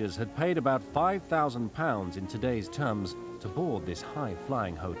passengers had paid about £5,000 in today's terms to board this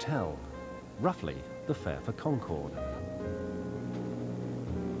high-flying hotel, roughly the fare for Concorde.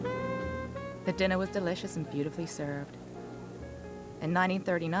 The dinner was delicious and beautifully served. In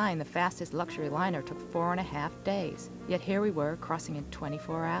 1939, the fastest luxury liner took 4.5 days, yet here we were crossing in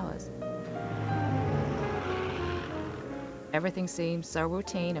 24 hours. Everything seemed so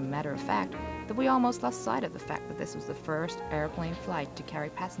routine and matter-of-fact that we almost lost sight of the fact that this was the first airplane flight to carry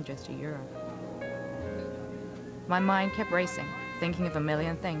passengers to Europe. My mind kept racing, thinking of a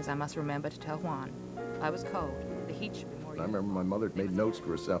million things I must remember to tell Juan. I was cold. The heat should be more... I remember my mother made notes to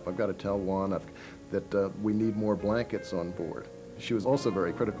herself. I've got to tell Juan that we need more blankets on board. She was also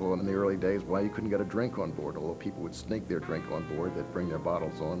very critical in the early days why you couldn't get a drink on board. Although people would sneak their drink on board, they'd bring their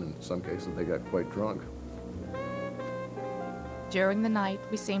bottles on. In some cases, they got quite drunk. During the night,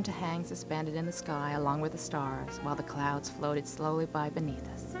 we seemed to hang suspended in the sky along with the stars, while the clouds floated slowly by beneath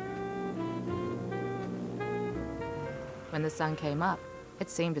us. When the sun came up, it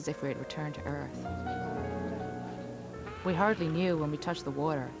seemed as if we had returned to Earth. We hardly knew when we touched the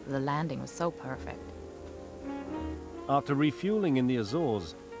water that the landing was so perfect. After refueling in the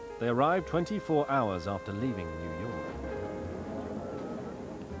Azores, they arrived 24 hours after leaving New York.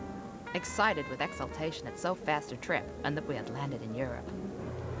 Excited with exultation at so fast a trip and that we had landed in Europe.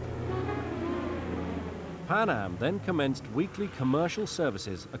 Pan Am then commenced weekly commercial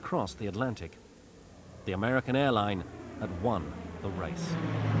services across the Atlantic. The American airline had won the race.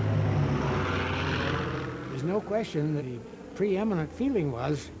 There's no question that the preeminent feeling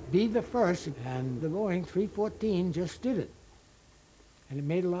was be the first, and the Boeing 314 just did it. And it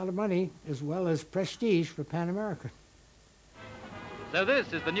made a lot of money as well as prestige for Pan American. So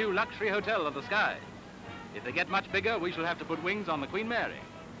this is the new luxury hotel of the sky. If they get much bigger, we shall have to put wings on the Queen Mary.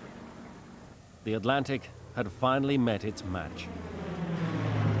 The Atlantic had finally met its match.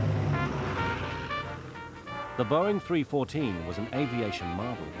 The Boeing 314 was an aviation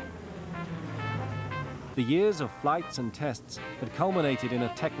marvel. The years of flights and tests had culminated in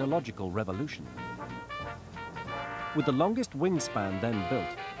a technological revolution. With the longest wingspan then built,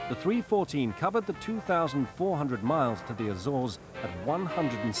 the 314 covered the 2,400 miles to the Azores at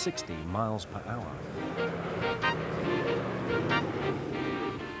 160 miles per hour.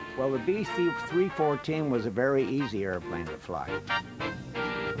 Well, the B-314 was a very easy airplane to fly.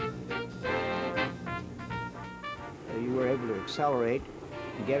 You were able to accelerate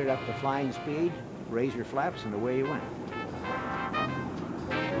and get it up to flying speed, raise your flaps, and away you went.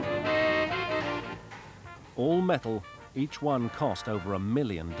 All metal, each one cost over $1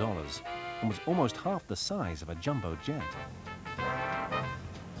 million and was almost half the size of a jumbo jet.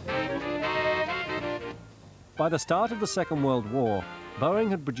 By the start of the Second World War, Boeing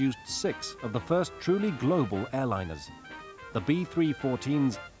had produced 6 of the first truly global airliners. The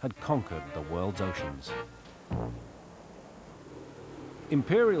B-314s had conquered the world's oceans.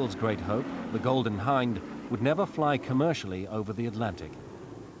 Imperial's great hope, the Golden Hind, would never fly commercially over the Atlantic.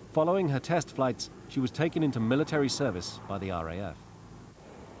 Following her test flights, she was taken into military service by the RAF.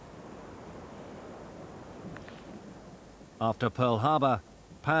 After Pearl Harbor,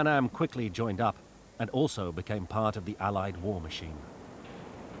 Pan Am quickly joined up and also became part of the Allied war machine.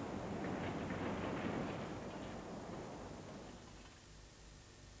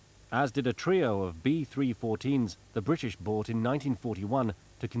 As did a trio of B-314s the British bought in 1941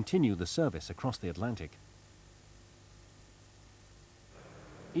 to continue the service across the Atlantic.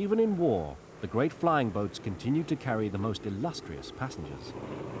 Even in war, the great flying boats continued to carry the most illustrious passengers.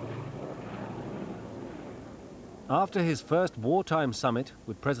 After his first wartime summit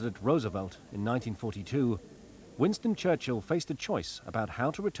with President Roosevelt in 1942, Winston Churchill faced a choice about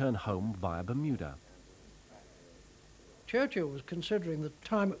how to return home via Bermuda. Churchill was considering the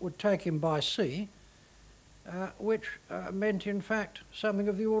time it would take him by sea, which meant, in fact, something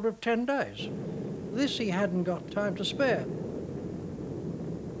of the order of 10 days. This he hadn't got time to spare.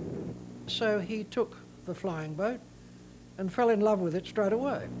 So he took the flying boat and fell in love with it straight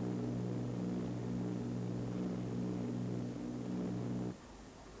away.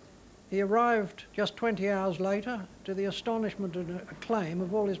 He arrived just 20 hours later, to the astonishment and acclaim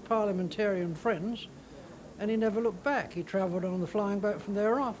of all his parliamentarian friends, and he never looked back. He travelled on the flying boat from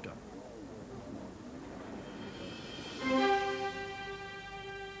thereafter.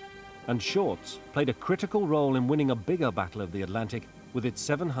 And Shorts played a critical role in winning a bigger battle of the Atlantic with its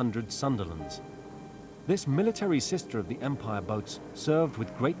 700 Sunderlands. This military sister of the Empire boats served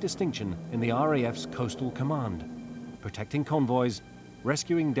with great distinction in the RAF's Coastal Command, protecting convoys,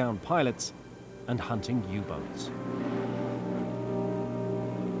 rescuing downed pilots, and hunting U-boats.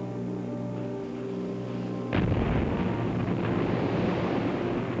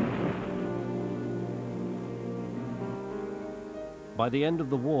 By the end of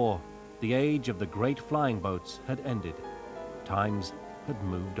the war, the age of the great flying boats had ended. Times had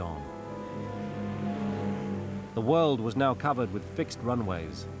moved on. The world was now covered with fixed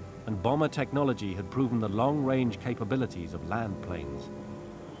runways, and bomber technology had proven the long-range capabilities of land planes.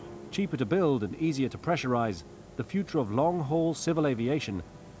 Cheaper to build and easier to pressurize, the future of long-haul civil aviation,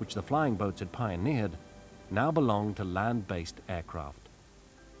 which the flying boats had pioneered, now belonged to land-based aircraft.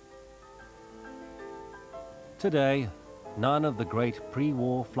 Today, none of the great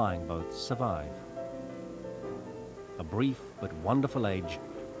pre-war flying boats survive. A brief but wonderful age,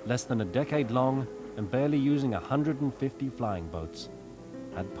 less than a decade long and barely using 150 flying boats,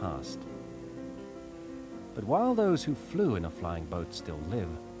 had passed. But while those who flew in a flying boat still live,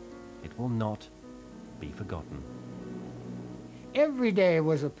 it will not be forgotten. Every day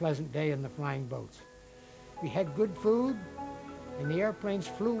was a pleasant day in the flying boats. We had good food, and the airplanes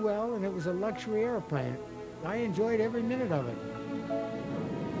flew well, and it was a luxury airplane. I enjoyed every minute of it.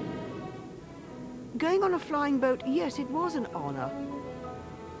 Going on a flying boat, yes, it was an honour.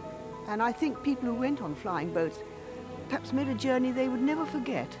 And I think people who went on flying boats perhaps made a journey they would never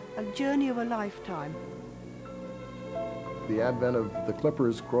forget, a journey of a lifetime. The advent of the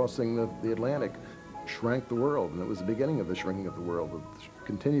clippers crossing the Atlantic shrank the world, and it was the beginning of the shrinking of the world. It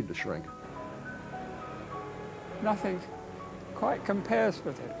continued to shrink. Nothing quite compares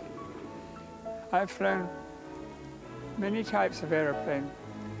with it. I've flown many types of aeroplane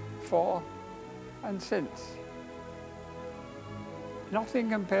before and since. Nothing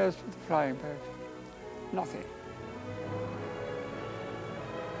compares with the flying boat. Nothing.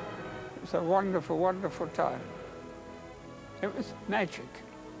 It was a wonderful, wonderful time. It was magic,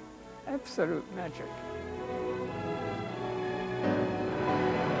 absolute magic.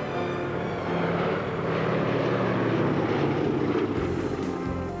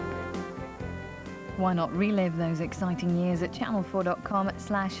 Why not relive those exciting years at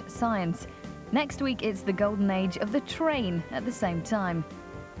channel4.com/science? Next week, it's the golden age of the train at the same time.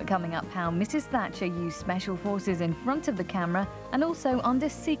 But coming up, how Mrs. Thatcher used special forces in front of the camera and also under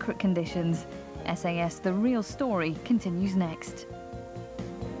secret conditions. SAS The Real Story continues next.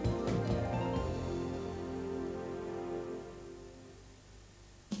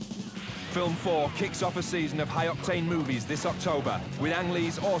 Film 4 kicks off a season of high-octane movies this October with Ang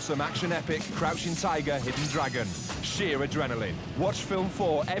Lee's awesome action epic Crouching Tiger, Hidden Dragon. Sheer adrenaline. Watch Film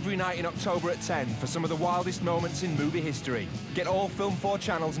 4 every night in October at 10 for some of the wildest moments in movie history. Get all Film 4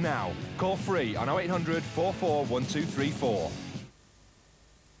 channels now. Call free on 0800 44 1234.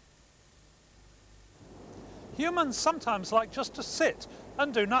 Humans sometimes like just to sit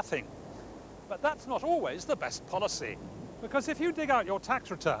and do nothing. But that's not always the best policy. Because if you dig out your tax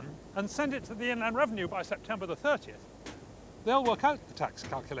return and send it to the Inland Revenue by September the 30th, they'll work out the tax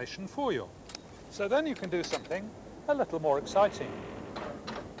calculation for you. So then you can do something a little more exciting.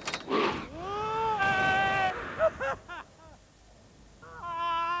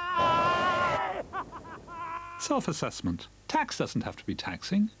 Self-assessment. Tax doesn't have to be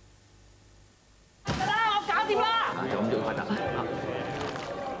taxing.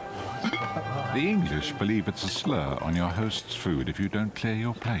 The English believe it's a slur on your host's food if you don't clear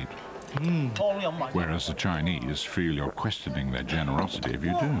your plate. Whereas the Chinese feel you're questioning their generosity if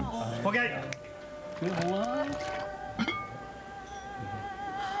you do. Okay.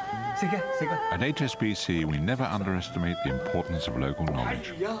 At HSBC, we never underestimate the importance of local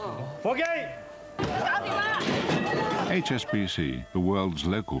knowledge. HSBC, the world's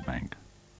local bank.